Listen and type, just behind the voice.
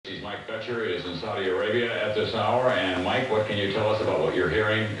Mike Boettcher is in Saudi Arabia at this hour. And Mike, what can you tell us about what you're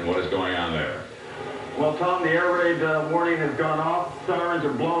hearing and what is going on there? Well, Tom, the air raid warning has gone off. Sirens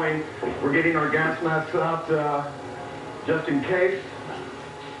are blowing. We're getting our gas masks out just in case.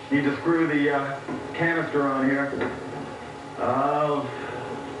 Need to screw the canister on here.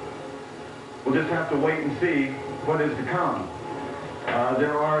 We'll just have to wait and see what is to come.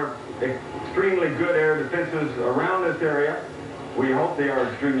 There are extremely good air defenses around this area. We hope they are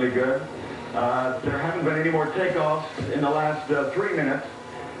extremely good. There haven't been any more takeoffs in the last 3 minutes.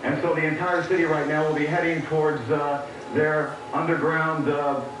 And so the entire city right now will be heading towards their underground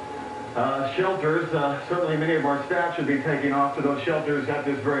shelters. Certainly many of our staff should be taking off to those shelters at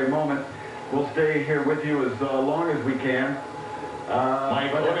this very moment. We'll stay here with you as long as we can.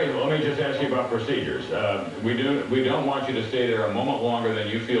 Mike, let me just ask you about procedures. We don't want you to stay there a moment longer than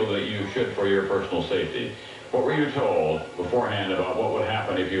you feel that you should for your personal safety. What were you told beforehand about what would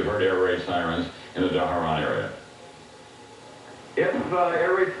happen if you heard air raid sirens in the Dhahran area? If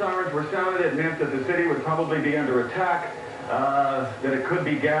air raid sirens were sounded, it meant that the city would probably be under attack, that it could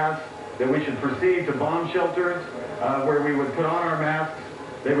be gas, that we should proceed to bomb shelters where we would put on our masks.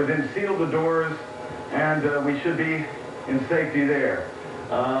 They would then seal the doors, and we should be in safety there.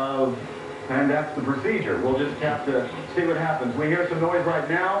 And that's the procedure. We'll just have to see what happens. We hear some noise right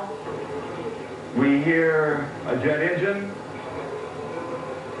now. We hear a jet engine.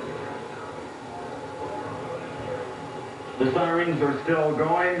 The sirens are still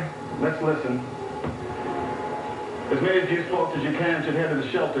going. Let's listen. As many of you folks as you can should head to the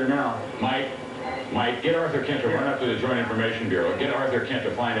shelter now. Mike, get Arthur Kent to run up to the Joint Information Bureau. Get Arthur Kent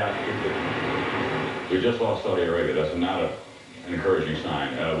to find out. We just lost Saudi Arabia. That's not an encouraging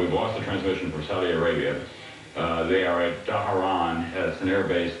sign. We've lost the transmission from Saudi Arabia. They are at Dhahran. It's an air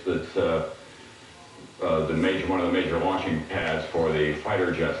base that's one of the major launching pads for the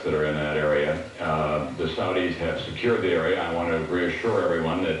fighter jets that are in that area. The Saudis have secured the area. I want to reassure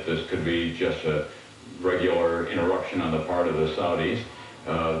everyone that this could be just a regular interruption on the part of the Saudis.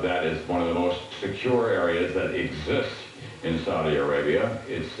 That is one of the most secure areas that exists in Saudi Arabia.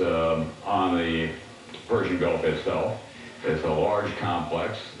 It's on the Persian Gulf itself. It's a large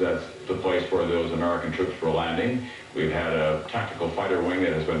complex. That's the place where those American troops were landing. We've had a tactical fighter wing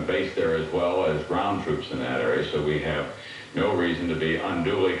that has been based there as well as ground troops in that area, so we have no reason to be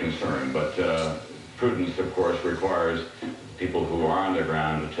unduly concerned. But prudence, of course, requires people who are on the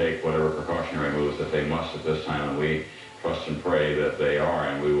ground to take whatever precautionary moves that they must at this time, and we trust and pray that they are,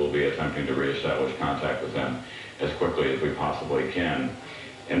 and we will be attempting to reestablish contact with them as quickly as we possibly can.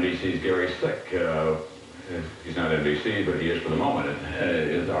 NBC's Gary Sick, he's not NBC, but he is for the moment,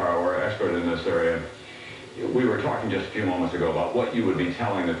 is our expert in this area. We were talking just a few moments ago about what you would be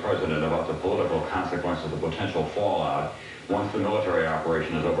telling the president about the political consequences of the potential fallout once the military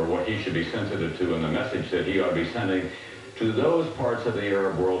operation is over, what he should be sensitive to, and the message that he ought to be sending to those parts of the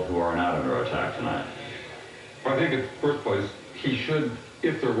Arab world who are not under attack tonight. I think in the first place, he should,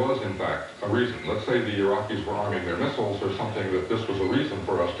 if there was in fact a reason, let's say the Iraqis were arming their missiles or something, that this was a reason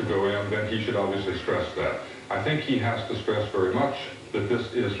for us to go in, then he should obviously stress that. I think he has to stress very much that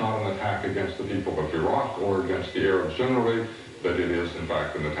this is not an attack against the people of Iraq or against the Arabs generally, that it is in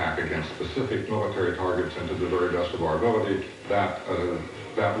fact an attack against specific military targets, and to the very best of our ability, that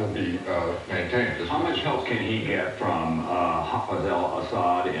will be maintained. How much help can he get from Hafez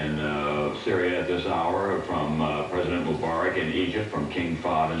al-Assad in Syria at this hour, from President Mubarak in Egypt, from King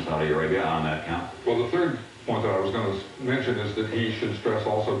Fahd in Saudi Arabia on that count? Well, the third point that I was going to mention is that he should stress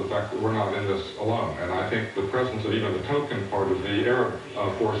also the fact that we're not in this alone. And I think the presence of even the token part of the Arab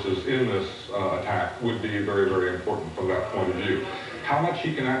forces in this attack would be very, very important from that point of view. How much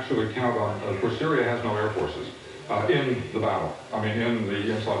he can actually count on, of course, Syria has no air forces in the battle,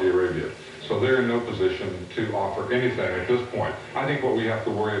 in Saudi Arabia. So they're in no position to offer anything at this point. I think what we have to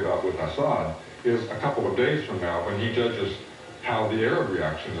worry about with Assad is a couple of days from now, when he judges how the Arab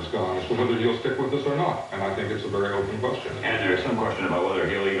reaction has gone, as to whether he'll stick with us or not. And I think it's a very open question. And there's some question about whether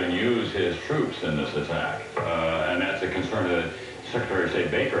he'll even use his troops in this attack. And that's a concern that Secretary of State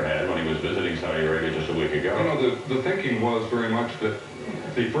Baker had when he was visiting Saudi Arabia just a week ago. You know, the thinking was very much that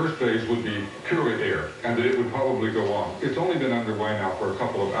the first phase would be purely air, and that it would probably go on. It's only been underway now for a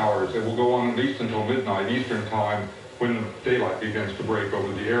couple of hours. It will go on at least until midnight Eastern time, when daylight begins to break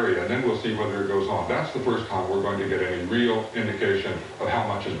over the area, and then we'll see whether it goes on. That's the first time we're going to get any real indication of how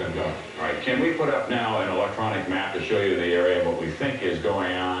much has been done. All right, can we put up now an electronic map to show you the area, what we think is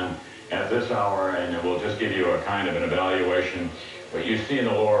going on at this hour, and we'll just give you a kind of an evaluation. What you see in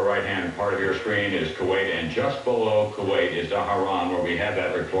the lower right-hand part of your screen is Kuwait, and just below Kuwait is Dhahran, where we had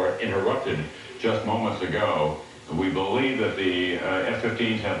that report interrupted just moments ago We believe that the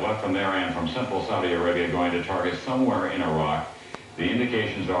F-15s have left from there and from central Saudi Arabia going to target somewhere in Iraq. The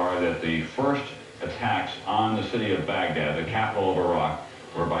indications are that the first attacks on the city of Baghdad, the capital of Iraq,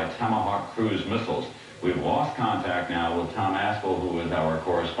 were by Tomahawk cruise missiles. We've lost contact now with Tom Askell, who is our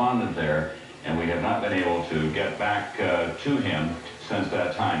correspondent there, and we have not been able to get back to him since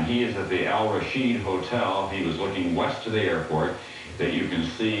that time. He is at the Al Rashid Hotel. He was looking west to the airport that you can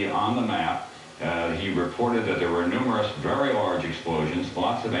see on the map. He reported that there were numerous very large explosions,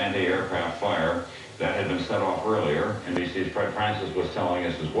 lots of anti-aircraft fire that had been set off earlier. NBC's Fred Francis was telling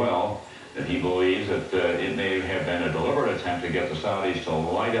us as well that he believes that it may have been a deliberate attempt to get the Saudis to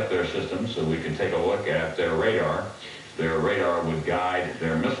light up their systems so we could take a look at their radar. Their radar would guide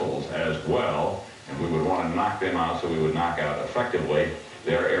their missiles as well, and we would want to knock them out so we would knock out effectively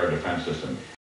their air defense system.